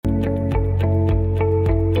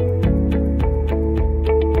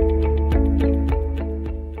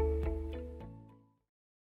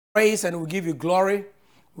praise and we give you glory.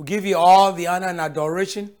 We give you all the honor and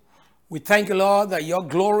adoration. We thank you, Lord, that your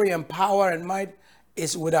glory and power and might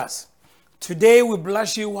is with us. Today we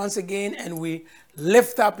bless you once again and we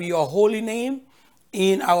lift up your holy name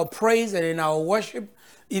in our praise and in our worship,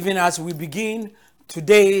 even as we begin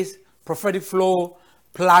today's prophetic flow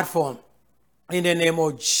platform in the name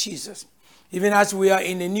of Jesus. Even as we are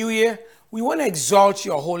in the new year, we want to exalt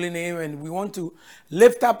your holy name and we want to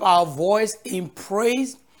lift up our voice in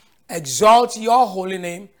praise, exalt your holy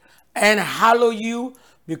name, and hallow you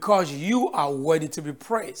because you are worthy to be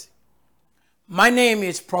praised. My name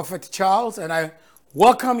is Prophet Charles, and I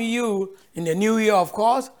welcome you in the new year, of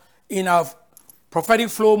course, in our prophetic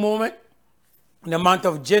flow moment in the month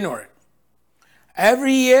of January.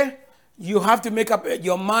 Every year, you have to make up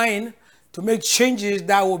your mind to make changes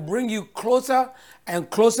that will bring you closer and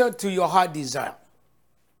closer to your heart desire.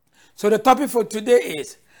 So the topic for today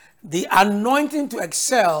is the anointing to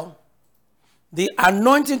excel, the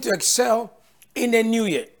anointing to excel in the new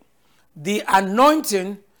year. The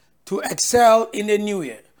anointing to excel in the new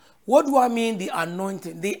year. What do I mean the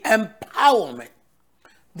anointing? The empowerment,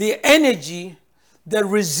 the energy, the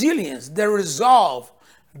resilience, the resolve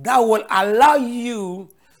that will allow you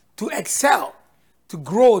to excel, to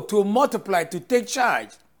grow, to multiply, to take charge,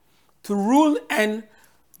 to rule and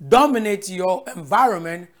dominate your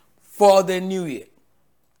environment for the new year.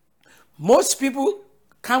 Most people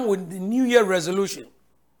come with the new year resolution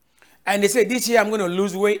and they say, this year I'm going to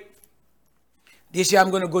lose weight. This year I'm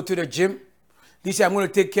going to go to the gym. This year I'm going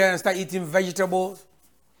to take care and start eating vegetables.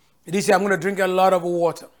 This year I'm going to drink a lot of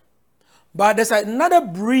water. But there's another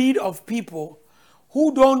breed of people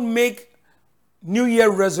who don't make New Year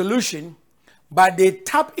resolution, but they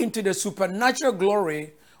tap into the supernatural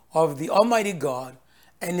glory of the Almighty God.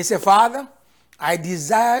 And they say, Father, I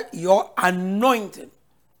desire your anointing,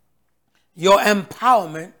 your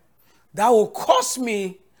empowerment that will cause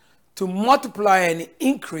me to multiply and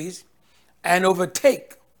increase and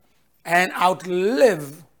overtake and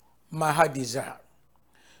outlive my heart desire.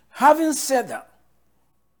 Having said that,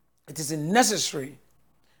 it is necessary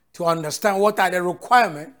to understand what are the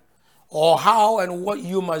requirements or how and what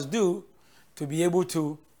you must do to be able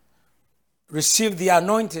to receive the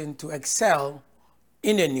anointing to excel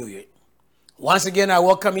in the new year. Once again, I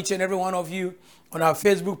welcome each and every one of you on our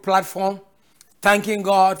Facebook platform, thanking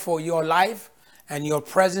God for your life and your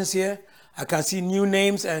presence here. I can see new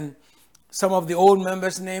names and some of the old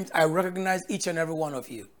members' names. I recognize each and every one of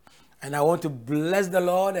you. And I want to bless the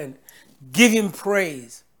Lord and give him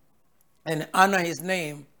praise and honor his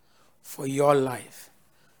name for your life.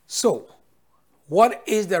 So, what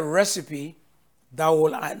is the recipe that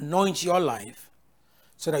will anoint your life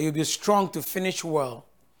so that you'll be strong to finish well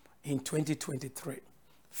in 2023?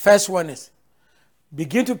 First one is,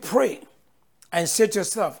 begin to pray and say to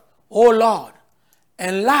yourself, oh Lord,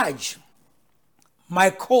 enlarge my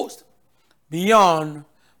coast beyond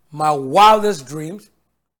my wildest dreams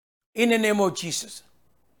in the name of Jesus.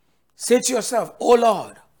 Say to yourself, oh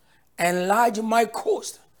Lord, enlarge my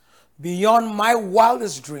coast beyond my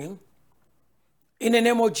wildest dream in the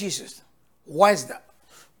name of Jesus. Why is that?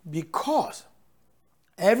 Because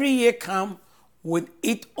every year comes with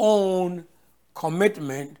its own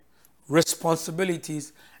commitment,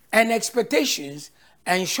 responsibilities, and expectations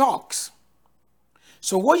and shocks.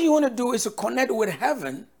 So what you want to do is to connect with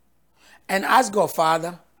heaven and ask God,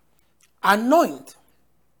 Father, anoint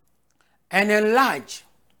and enlarge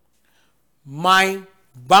my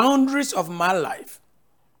boundaries of my life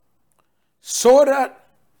so that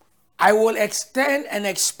I will extend and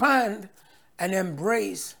expand and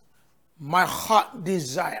embrace my heart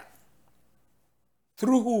desire.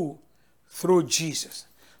 Through who? Through Jesus.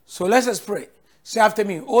 So let us pray. Say after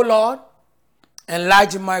me, oh Lord,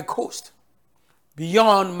 enlarge my coast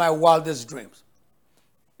beyond my wildest dreams.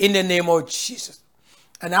 In the name of Jesus.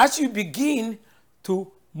 And as you begin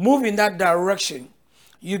to move in that direction,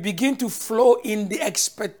 you begin to flow in the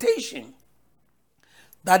expectation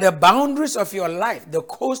that the boundaries of your life, the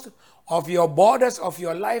coast of your borders of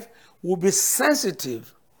your life will be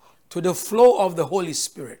sensitive to the flow of the Holy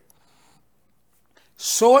Spirit.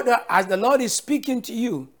 So that as the Lord is speaking to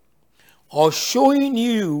you or showing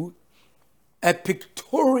you a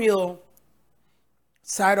pictorial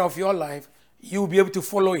side of your life, you will be able to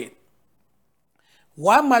follow it.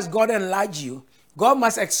 Why must God enlarge you? God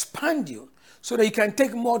must expand you so that you can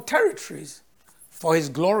take more territories for his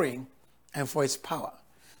glory and for his power.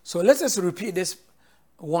 So let's just repeat this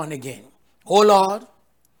one again. Oh Lord,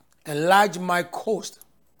 enlarge my coast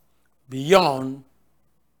beyond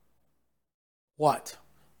what?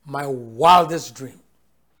 My wildest dream.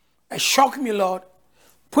 Shock me, Lord.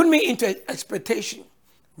 Put me into expectation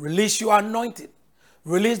Release your anointing.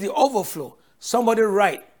 Release the overflow. Somebody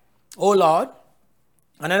write, oh Lord.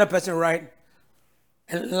 Another person write,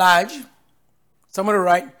 enlarge. Somebody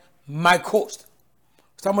write, my coast.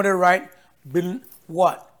 Somebody write,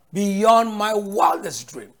 what? Beyond my wildest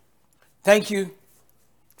dream. Thank you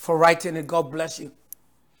for writing it. God bless you.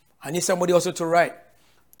 I need somebody also to write,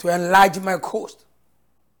 to enlarge my coast.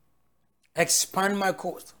 Expand my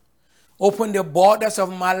coast. Open the borders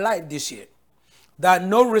of my life this year, that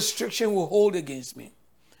no restriction will hold against me.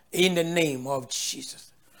 In the name of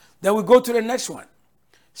Jesus. Then we go to the next one.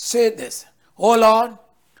 Say this, oh Lord,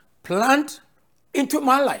 plant into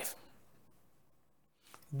my life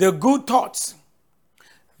the good thoughts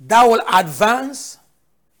that will advance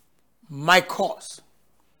my cause.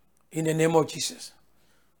 In the name of Jesus.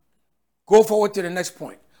 Go forward to the next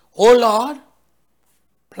point. Oh Lord,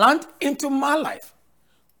 plant into my life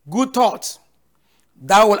good thoughts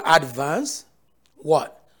that will advance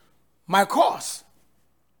what? My cause,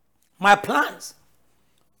 my plans,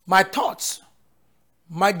 my thoughts,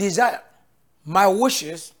 my desire, my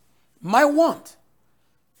wishes, my want.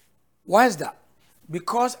 Why is that?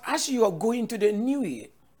 Because as you are going to the new year,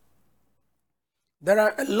 there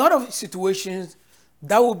are a lot of situations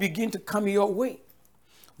that will begin to come your way.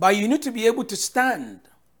 But you need to be able to stand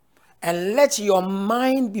and let your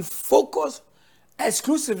mind be focused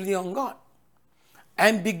exclusively on God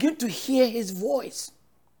and begin to hear his voice.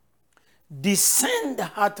 Discern the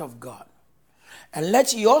heart of God and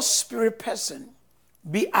let your spirit person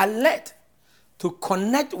be alert to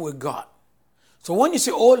connect with God. So when you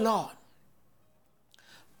say, oh Lord,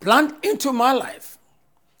 plant into my life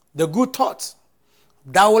the good thoughts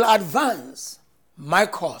that will advance my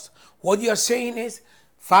cause. What you are saying is,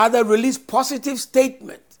 Father, release positive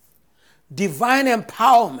statement, divine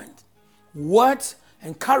empowerment, words,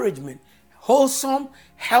 encouragement, wholesome,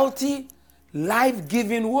 healthy,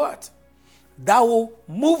 life-giving word that will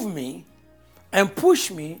move me and push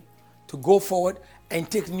me to go forward and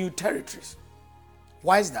take new territories.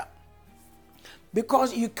 Why is that?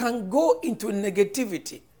 Because you can go into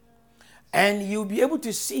negativity and you'll be able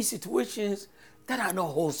to see situations that are not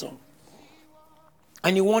wholesome.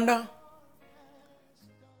 And you wonder,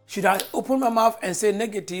 should I open my mouth and say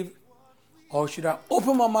negative, or should I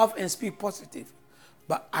open my mouth and speak positive?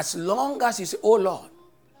 But as long as you say, oh Lord,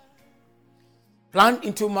 plant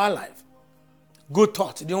into my life good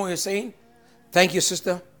thoughts. Do you know what you're saying? Thank you,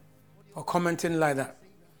 sister, for commenting like that.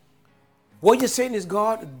 What you're saying is,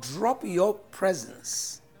 God, drop your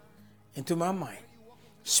presence into my mind.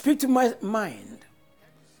 Speak to my mind.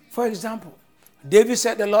 For example, David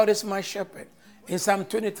said, the Lord is my shepherd. In Psalm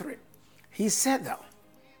 23, he said that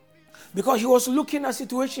because he was looking at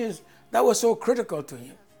situations that were so critical to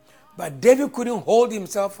him. But David couldn't hold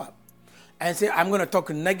himself up and say, I'm going to talk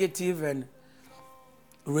negative and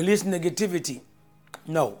release negativity.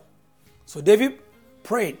 No. So David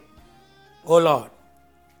prayed, oh Lord,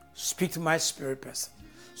 speak to my spirit person.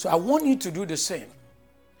 So I want you to do the same.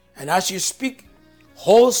 And as you speak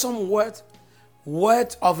wholesome words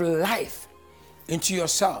of life into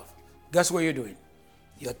yourself, guess what you're doing?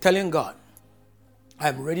 You're telling God,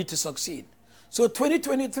 I'm ready to succeed. So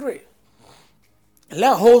 2023,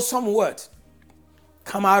 let wholesome words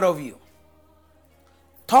come out of you.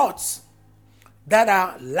 Thoughts that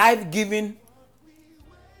are life-giving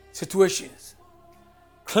situations.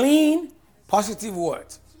 Clean, positive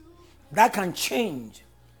words that can change,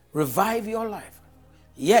 revive your life.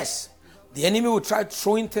 Yes, the enemy will try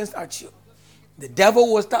throwing things at you. The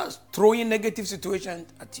devil will start throwing negative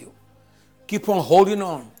situations at you. Keep on holding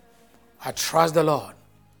on. I trust the Lord.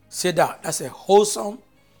 Say that. That's a wholesome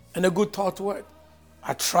and a good thought word.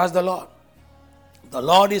 I trust the Lord. The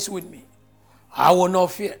Lord is with me. I will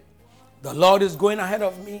not fear. The Lord is going ahead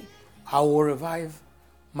of me. I will revive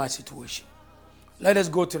my situation. Let us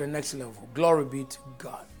go to the next level. Glory be to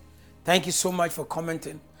God. Thank you so much for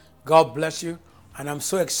commenting. God bless you. And I'm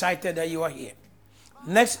so excited that you are here.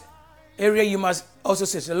 Next area you must also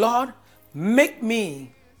say, Lord, make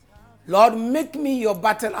me your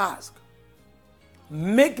battle axe.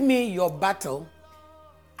 Make me your battle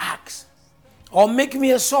axe. Or make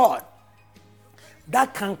me a sword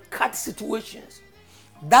that can cut situations,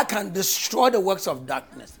 that can destroy the works of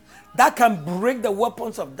darkness, that can break the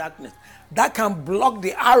weapons of darkness, that can block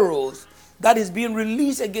the arrows that is being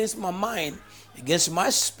released against my mind, against my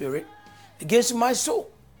spirit, against my soul,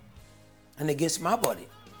 and against my body,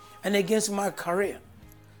 and against my career.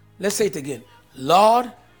 Let's say it again. Lord,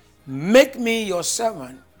 make me your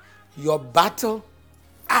servant, your battle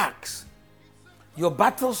axe, your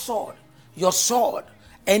battle sword, your sword.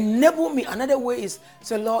 Enable me. Another way is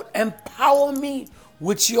say, Lord, empower me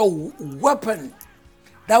with your weapon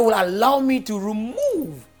that will allow me to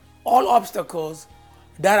remove all obstacles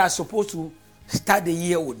that are supposed to start the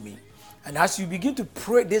year with me. And as you begin to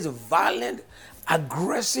pray this violent,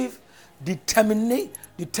 aggressive,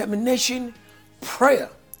 determination prayer,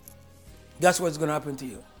 that's what's going to happen to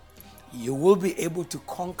you. You will be able to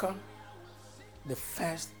conquer the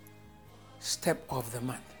first step of the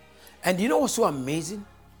month. And you know what's so amazing?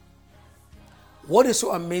 What is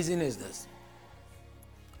so amazing is this.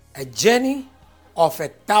 A journey of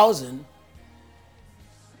 1,000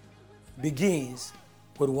 begins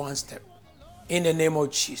with one step. In the name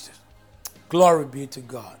of Jesus. Glory be to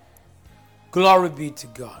God. Glory be to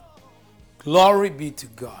God. Glory be to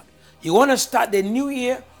God. You want to start the new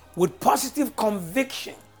year with positive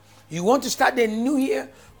conviction. You want to start the new year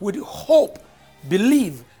with hope,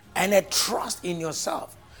 belief, and a trust in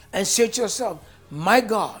yourself. And say to yourself, my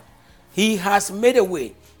God, He has made a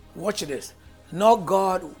way. Watch this. No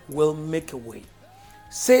God will make a way.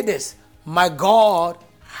 Say this, my God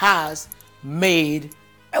has made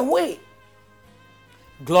a way.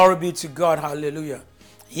 Glory be to God. Hallelujah.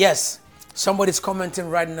 Yes, somebody's commenting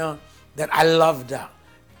right now that I love that.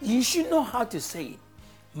 You should know how to say it.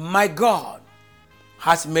 My God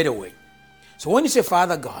has made a way. So when you say,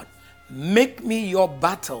 Father God, make me your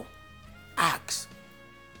battle axe,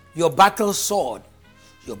 your battle sword,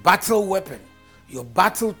 your battle weapon, your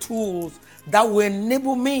battle tools that will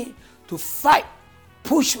enable me to fight,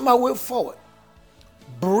 push my way forward,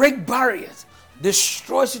 break barriers,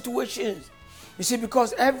 destroy situations. You see,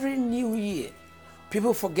 because every new year,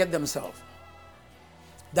 people forget themselves.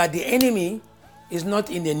 That the enemy is not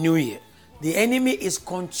in the new year. The enemy is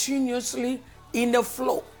continuously in the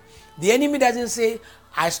flow. The enemy doesn't say,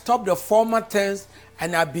 I stop the former tense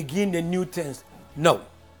and I begin the new tense. No.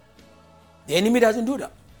 The enemy doesn't do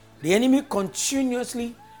that. The enemy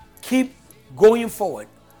continuously keep going forward,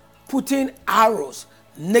 putting arrows,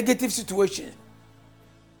 negative situations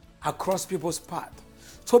across people's path.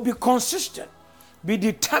 So be consistent, be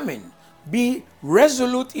determined, be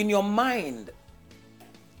resolute in your mind,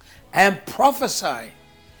 and prophesy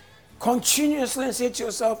continuously and say to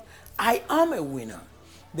yourself, I am a winner.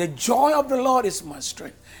 The joy of the Lord is my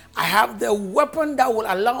strength. I have the weapon that will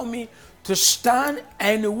allow me to stand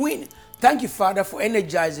and win. Thank you, Father, for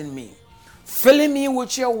energizing me, filling me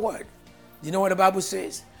with your word. You know what the Bible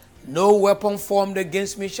says? No weapon formed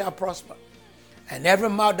against me shall prosper. And every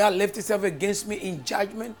mouth that lifts itself against me in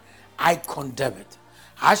judgment, I condemn it.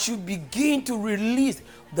 As you begin to release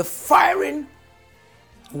the firing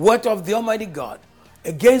word of the Almighty God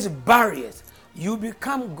against barriers, you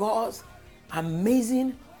become God's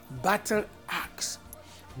amazing battle axe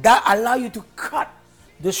that allow you to cut,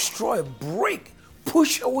 destroy, break,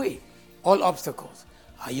 push away all obstacles.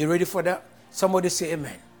 Are you ready for that? Somebody say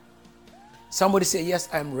amen. Somebody say, yes,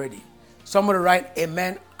 I'm ready. Somebody write,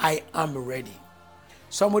 amen, I am ready.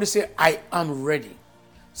 Somebody say, I am ready.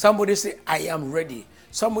 Somebody say, I am ready.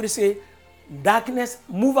 Somebody say, darkness,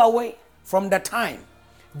 move away from the time.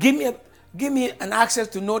 Give me an access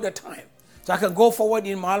to know the time so I can go forward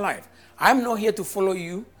in my life. I'm not here to follow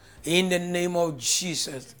you. In the name of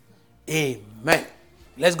Jesus, amen.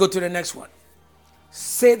 Let's go to the next one.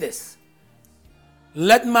 Say this.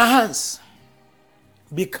 Let my hands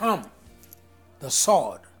become the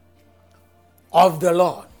sword of the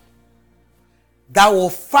Lord that will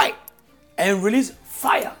fight and release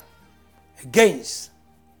fire against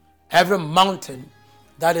every mountain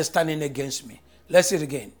that is standing against me. Let's say it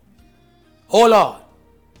again. Oh Lord,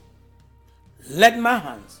 let my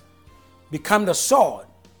hands become the sword.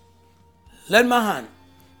 Let my hand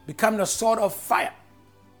become the sword of fire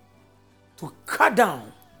to cut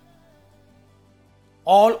down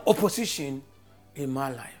all opposition in my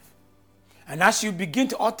life. And as you begin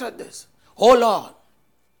to utter this, oh Lord,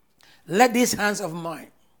 let these hands of mine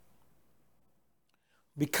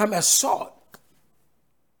become a sword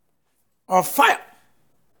of fire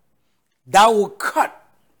that will cut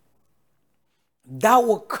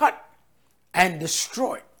and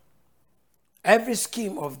destroy every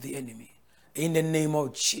scheme of the enemy in the name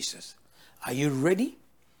of Jesus. Are you ready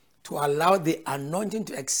to allow the anointing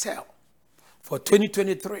to excel for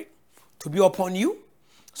 2023 to be upon you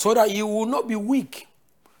so that you will not be weak,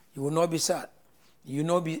 you will not be sad, you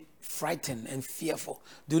will not be frightened and fearful?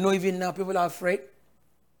 Do you know even now people are afraid?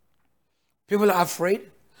 People are afraid.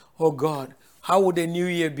 Oh God, how would the new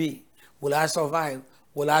year be? Will I survive?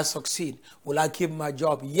 Will I succeed? Will I keep my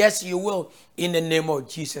job? Yes, you will in the name of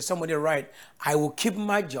Jesus. Somebody write, I will keep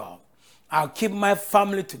my job. I'll keep my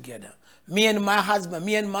family together. Me and my husband,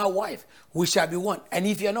 me and my wife, we shall be one. And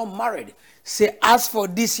if you're not married, say, as for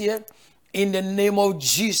this year, in the name of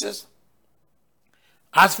Jesus,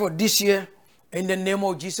 as for this year, In the name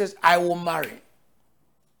of Jesus, I will marry.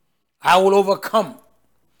 I will overcome.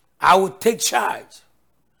 I will take charge.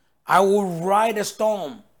 I will ride a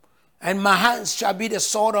storm, and my hands shall be the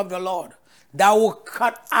sword of the Lord that will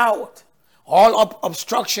cut out all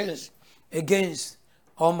obstructions against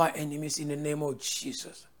all my enemies in the name of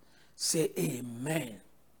Jesus. Say amen.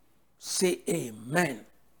 Say amen.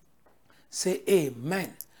 Say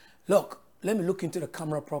amen. Look, let me look into the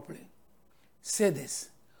camera properly. Say this.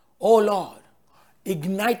 Oh Lord,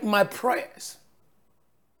 ignite my prayers.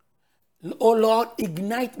 Oh Lord,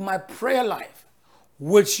 ignite my prayer life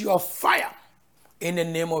with your fire in the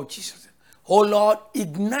name of Jesus. Oh Lord,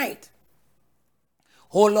 ignite.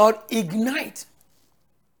 Oh Lord, ignite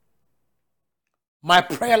my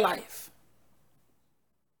prayer life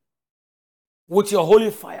with your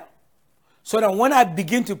holy fire, so that when I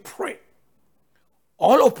begin to pray,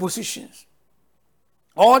 all oppositions,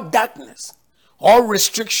 all darkness, all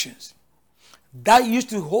restrictions that used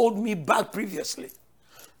to hold me back previously,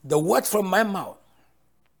 the words from my mouth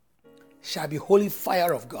shall be holy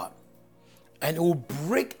fire of God, and it will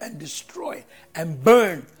break and destroy and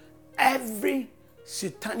burn every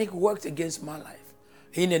satanic work against my life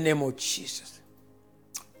in the name of Jesus.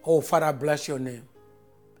 Oh, Father, I bless your name.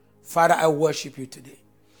 Father, I worship you today.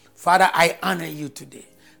 Father, I honor you today.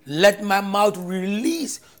 Let my mouth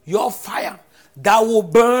release your fire that will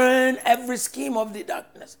burn every scheme of the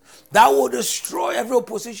darkness, that will destroy every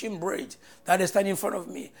opposition bridge that is standing in front of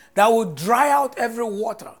me, that will dry out every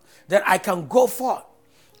water, that I can go forth.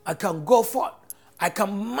 I can go forth. I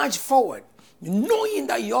can march forward, knowing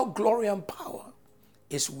that your glory and power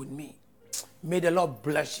is with me. May the Lord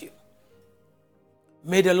bless you.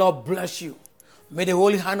 May the Lord bless you. May the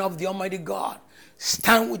holy hand of the Almighty God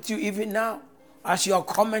stand with you even now. As you are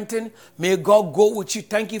commenting, may God go with you.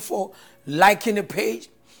 Thank you for liking the page.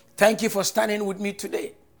 Thank you for standing with me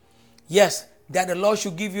today. Yes, that the Lord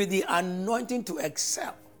should give you the anointing to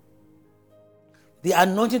excel, the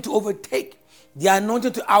anointing to overtake, the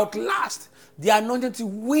anointing to outlast, the anointing to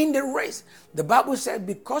win the race. The Bible said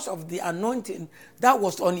because of the anointing that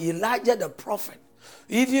was on Elijah the prophet,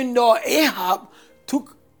 even though Ahab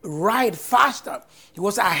took ride faster, he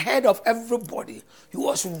was ahead of everybody. He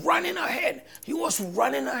was running ahead. He was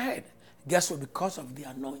running ahead. Guess what? Because of the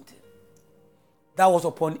anointing that was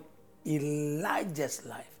upon Elijah's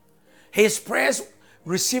life. His prayers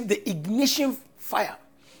received the ignition fire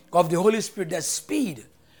of the Holy Spirit. The speed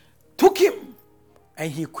took him,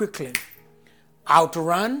 and he quickly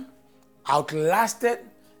outran, outlasted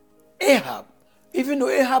Ahab, even though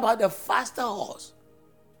Ahab had a faster horse,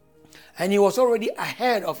 and he was already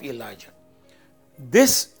ahead of Elijah.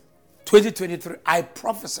 This 2023, I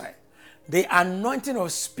prophesy the anointing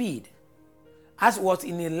of speed, as was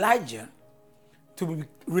in Elijah, to be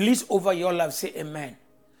released over your life. Say amen.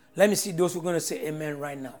 Let me see those who are going to say amen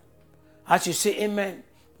right now. As you say amen,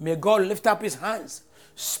 may God lift up his hands,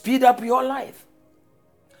 speed up your life,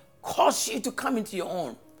 cause you to come into your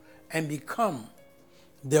own and become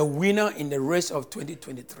the winner in the race of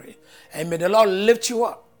 2023. And may the Lord lift you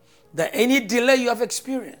up, that any delay you have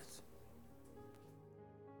experienced,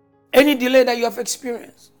 any delay that you have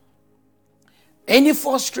experienced, any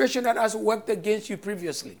frustration that has worked against you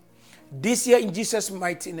previously, this year in Jesus'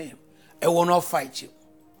 mighty name, it will not fight you.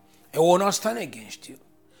 It will not stand against you,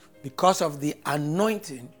 because of the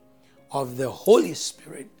anointing of the Holy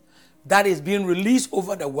Spirit that is being released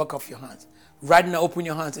over the work of your hands. Right now, open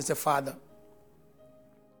your hands and say, Father,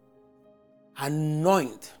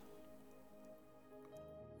 anoint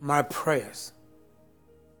my prayers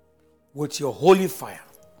with your holy fire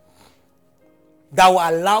that will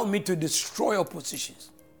allow me to destroy oppositions.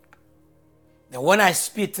 That when I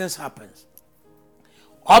speak, things happen.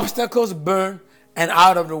 Obstacles burn and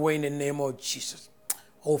out of the way in the name of Jesus.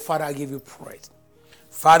 Oh, Father, I give you praise.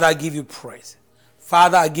 Father, I give you praise.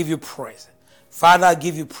 Father, I give you praise. Father, I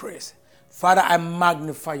give you praise. Father, I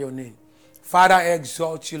magnify your name. Father, I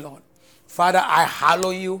exalt you, Lord. Father, I hallow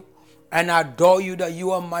you and adore you that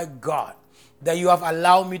you are my God, that you have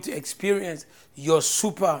allowed me to experience your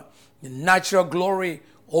supernatural glory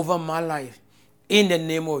over my life in the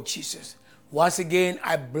name of Jesus. Once again,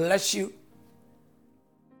 I bless you.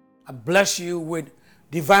 I bless you with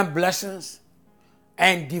divine blessings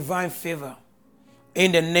and divine favor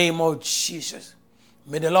in the name of Jesus.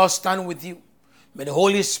 May the Lord stand with you. May the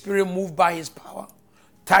Holy Spirit move by his power,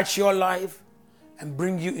 touch your life, and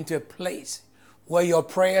bring you into a place where your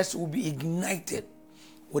prayers will be ignited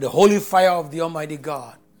with the holy fire of the Almighty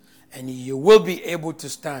God, and you will be able to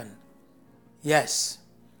stand. Yes,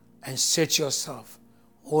 and set yourself,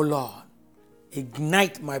 oh Lord,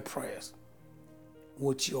 ignite my prayers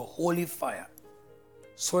with your holy fire,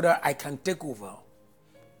 so that I can take over,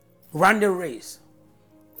 run the race,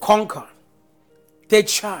 conquer, take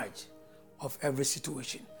charge of every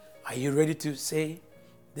situation. Are you ready to say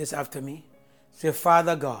this after me? Say,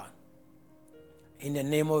 Father God, in the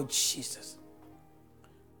name of Jesus,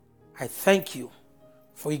 I thank you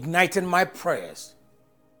for igniting my prayers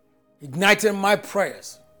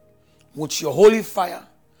with your holy fire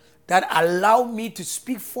that allow me to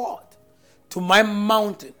speak forth to my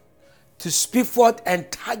mountain, to speak forth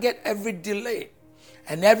and target every delay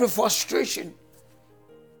and every frustration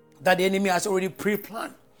that the enemy has already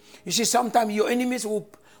pre-planned. You see, sometimes your enemies will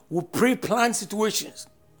pre-plan situations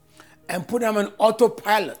and put them on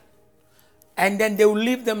autopilot, and then they will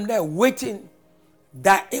leave them there waiting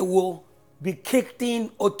that it will be kicked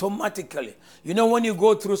in automatically. You know, when you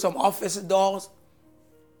go through some office doors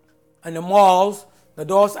and the malls, the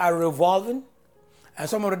doors are revolving and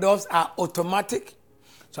some of the doors are automatic.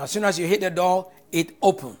 So as soon as you hit the door, it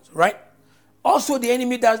opens, right? Also, the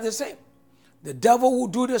enemy does the same. The devil will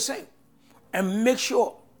do the same and make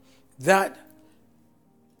sure that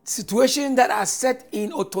situations that are set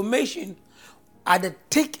in automation at the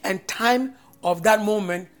tick and time of that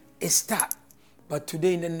moment is start. But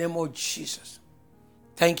today, in the name of Jesus,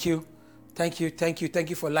 thank you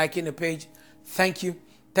for liking the page. Thank you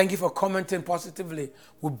for commenting positively.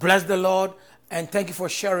 We bless the Lord, and thank you for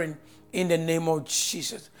sharing in the name of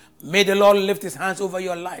Jesus. May the Lord lift his hands over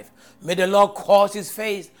your life. May the Lord cause his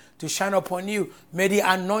face to shine upon you. May the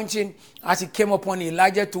anointing as it came upon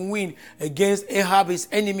Elijah to win against Ahab, his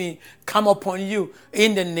enemy, come upon you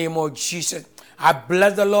in the name of Jesus. I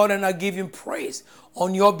bless the Lord and I give him praise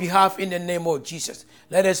on your behalf in the name of Jesus.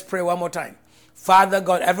 Let us pray one more time. Father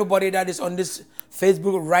God, everybody that is on this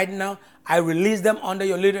Facebook right now, I release them under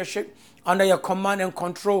your leadership, under your command and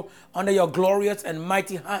control, under your glorious and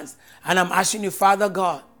mighty hands. And I'm asking you, Father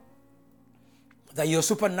God, that your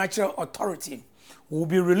supernatural authority will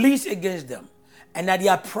be released against them, and that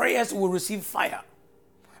their prayers will receive fire,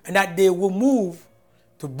 and that they will move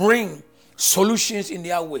to bring solutions in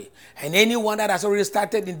their way. And anyone that has already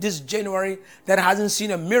started in this January that hasn't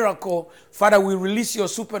seen a miracle, Father, we release your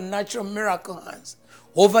supernatural miracle hands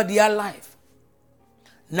over their life.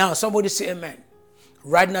 Now, somebody say amen.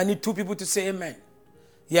 Right now, I need 2 people to say amen.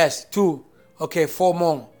 Yes, 2. Okay, 4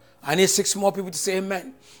 more. I need 6 more people to say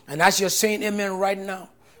amen. And as you're saying amen right now,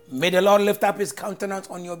 may the Lord lift up his countenance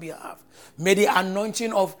on your behalf. May the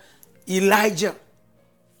anointing of Elijah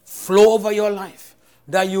flow over your life,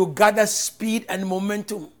 that you gather speed and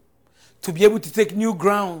momentum to be able to take new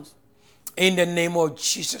grounds in the name of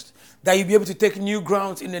Jesus. That you'll be able to take new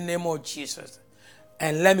grounds in the name of Jesus.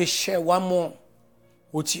 And let me share one more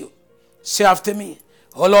with you. Say after me,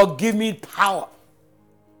 oh Lord, give me power.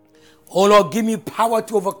 Oh Lord, give me power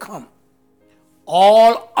to overcome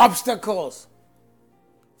all obstacles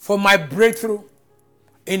for my breakthrough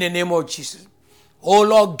in the name of Jesus. Oh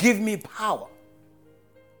Lord, give me power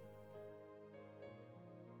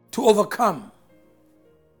to overcome,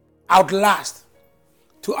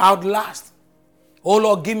 to outlast. Oh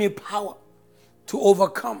Lord, give me power to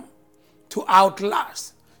overcome, to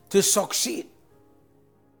outlast, to succeed,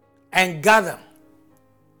 and gather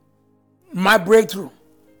my breakthrough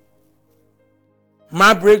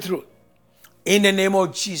in the name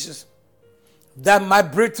of Jesus. That my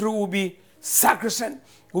breakthrough will be sacrosanct,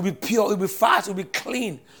 will be pure, will be fast, will be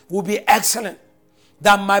clean, will be excellent.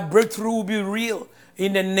 That my breakthrough will be real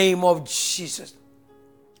in the name of Jesus.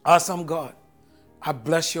 Awesome God, I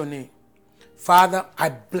bless your name. Father, I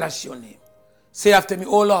bless your name. Say after me,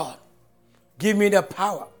 oh Lord, give me the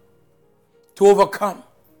power to overcome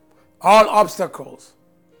all obstacles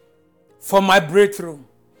for my breakthrough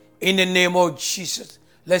in the name of Jesus.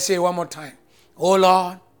 Let's say it one more time. Oh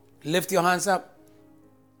Lord, lift your hands up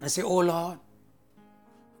and say, oh Lord,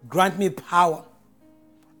 grant me power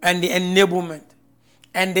and the enablement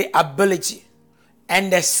and the ability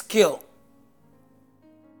and the skill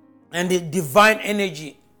and the divine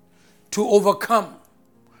energy to overcome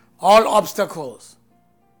all obstacles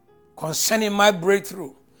concerning my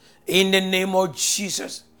breakthrough in the name of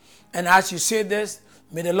Jesus. And as you say this,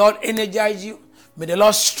 may the Lord energize you. May the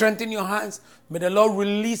Lord strengthen your hands. May the Lord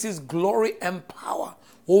release his glory and power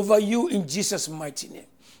over you in Jesus' mighty name.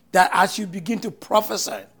 That as you begin to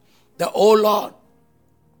prophesy, that, oh Lord,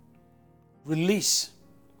 release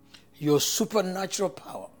your supernatural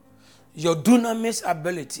power, your dunamis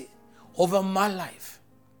ability over my life,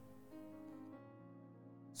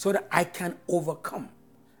 so that I can overcome,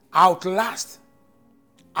 outlast,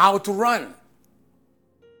 outrun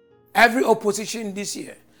every opposition this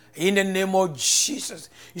year in the name of Jesus.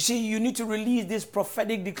 You see, you need to release these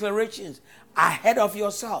prophetic declarations ahead of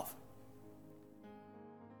yourself.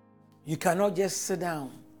 You cannot just sit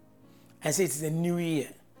down and say it's the new year.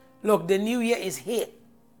 Look, the new year is here.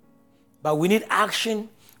 But we need action.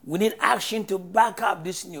 We need action to back up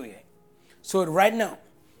this new year. So right now,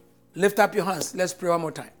 lift up your hands. Let's pray one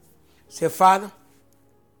more time. Say, Father,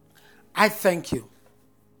 I thank you.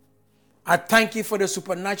 I thank you for the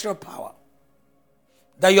supernatural power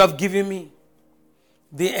that you have given me.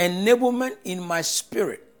 The enablement in my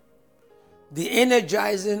spirit. The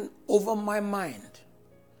energizing over my mind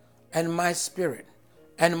and my spirit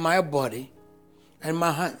and my body and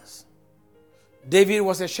my hands. David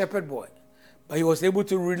was a shepherd boy, but he was able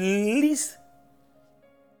to release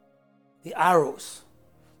the arrows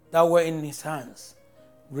that were in his hands,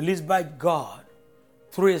 released by God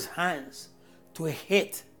through his hands to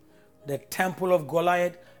hit the temple of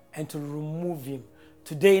Goliath and to remove him.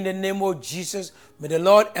 Today, in the name of Jesus, may the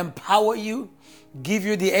Lord empower you, give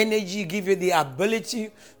you the energy, give you the ability,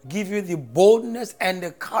 give you the boldness and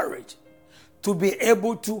the courage to be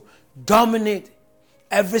able to dominate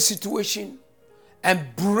every situation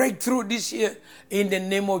and break through this year in the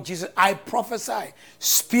name of Jesus. I prophesy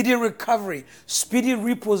speedy recovery, speedy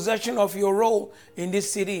repossession of your role in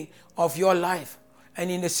this city of your life and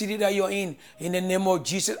in the city that you're in the name of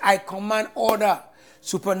Jesus. I command order,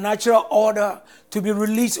 supernatural order to be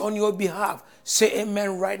released on your behalf. Say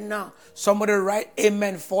amen right now. Somebody write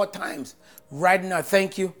amen 4 times right now.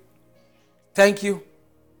 Thank you. Thank you.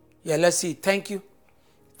 Yeah, let's see. Thank you.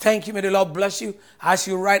 Thank you. May the Lord bless you as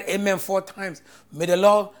you write amen 4 times. May the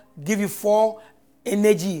Lord give you 4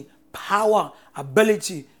 energy, power,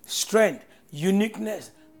 ability, strength,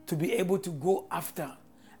 uniqueness to be able to go after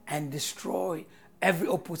and destroy every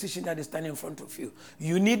opposition that is standing in front of you.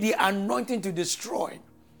 You need the anointing to destroy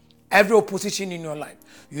every opposition in your life.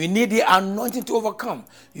 You need the anointing to overcome.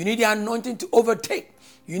 You need the anointing to overtake.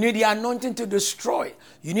 You need the anointing to destroy.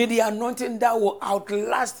 You need the anointing that will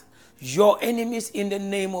outlast your enemies in the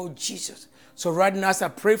name of Jesus. So right now, as I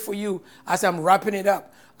pray for you, as I'm wrapping it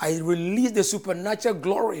up, I release the supernatural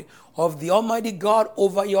glory of the Almighty God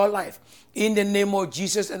over your life in the name of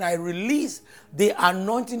Jesus. And I release the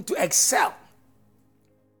anointing to excel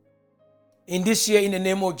in this year in the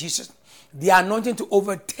name of Jesus. The anointing to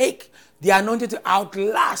overtake, the anointing to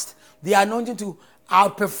outlast, the anointing to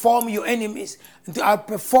outperform your enemies, and to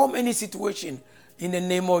outperform any situation in the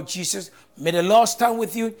name of Jesus. May the Lord stand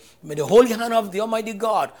with you. May the holy hand of the Almighty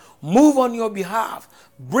God move on your behalf,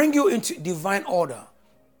 bring you into divine order,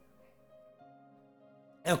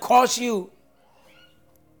 and cause you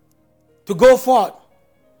to go forth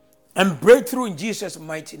and break through in Jesus'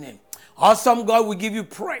 mighty name. Awesome God, we give you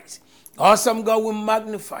praise. Awesome God, we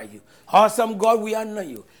magnify you. Awesome God, we honor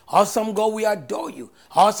you. Awesome God, we adore you.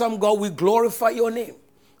 Awesome God, we glorify your name.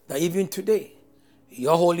 That even today,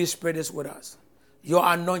 your Holy Spirit is with us. Your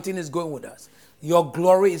anointing is going with us. Your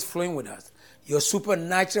glory is flowing with us. Your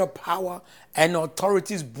supernatural power and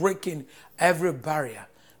authority is breaking every barrier.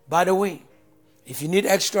 By the way, if you need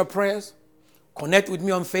extra prayers, connect with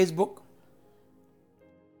me on Facebook,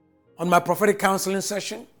 on my prophetic counseling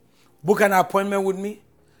session. Book an appointment with me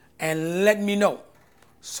and let me know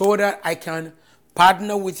so that I can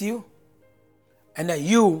partner with you and that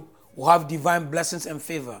you will have divine blessings and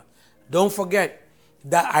favor. Don't forget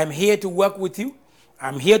that I'm here to work with you.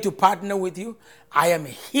 I'm here to partner with you. I am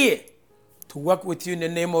here to work with you in the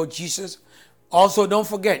name of Jesus. Also, don't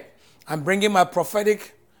forget, I'm bringing my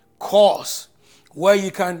prophetic course where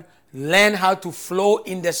you can learn how to flow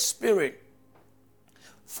in the Spirit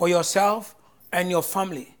for yourself and your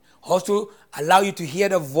family. Also, allow you to hear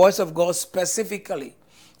the voice of God specifically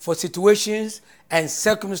for situations and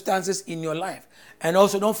circumstances in your life. And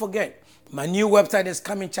also, don't forget, my new website is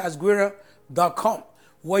coming, charlesguerra.com,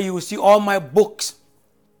 where you will see all my books.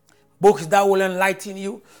 Books that will enlighten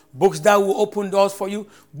you, books that will open doors for you,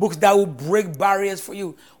 books that will break barriers for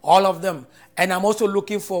you, all of them. And I'm also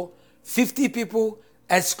looking for 50 people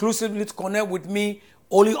exclusively to connect with me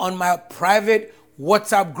only on my private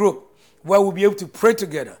WhatsApp group where we'll be able to pray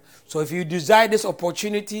together. So if you desire this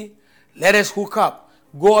opportunity, let us hook up.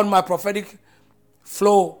 Go on my prophetic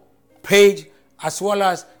flow page as well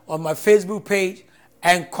as on my Facebook page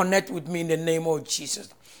and connect with me in the name of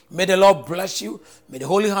Jesus. May the Lord bless you. May the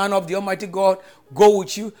holy hand of the Almighty God go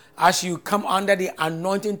with you as you come under the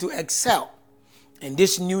anointing to excel in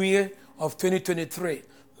this new year of 2023.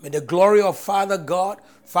 May the glory of Father God,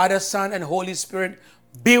 Father, Son, and Holy Spirit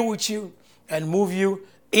be with you and move you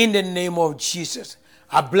in the name of Jesus.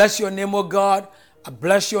 I bless your name, O God. I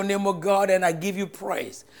bless your name, O God, and I give you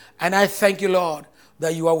praise. And I thank you, Lord,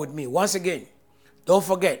 that you are with me. Once again, don't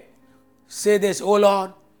forget, say this, O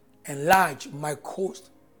Lord, enlarge my coast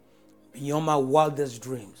beyond my wildest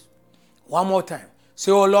dreams. One more time.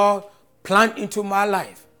 Say, oh Lord, plant into my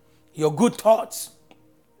life your good thoughts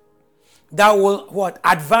that will what?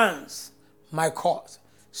 Advance my cause.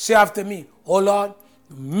 Say after me, oh Lord,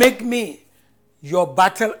 make me your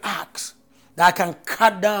battle axe that I can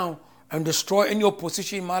cut down and destroy any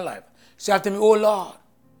opposition in my life. Say after me, oh Lord,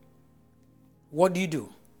 what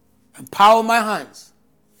do? Empower my hands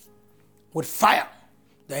with fire,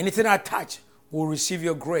 that anything I touch will receive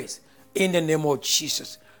your grace in the name of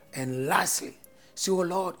Jesus. And lastly, say, oh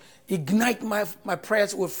Lord, ignite my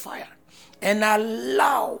prayers with fire and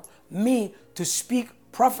allow me to speak,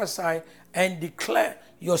 prophesy, and declare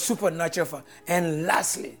your supernatural fire. And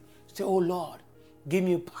lastly, say, oh Lord, give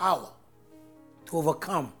me power to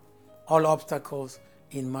overcome all obstacles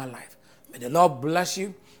in my life. May the Lord bless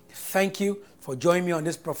you. Thank you for joining me on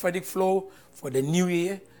this prophetic flow for the new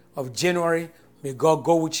year of January. May God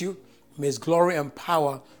go with you. May His glory and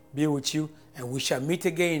power be with you. And we shall meet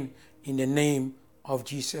again in the name of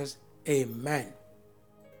Jesus. Amen.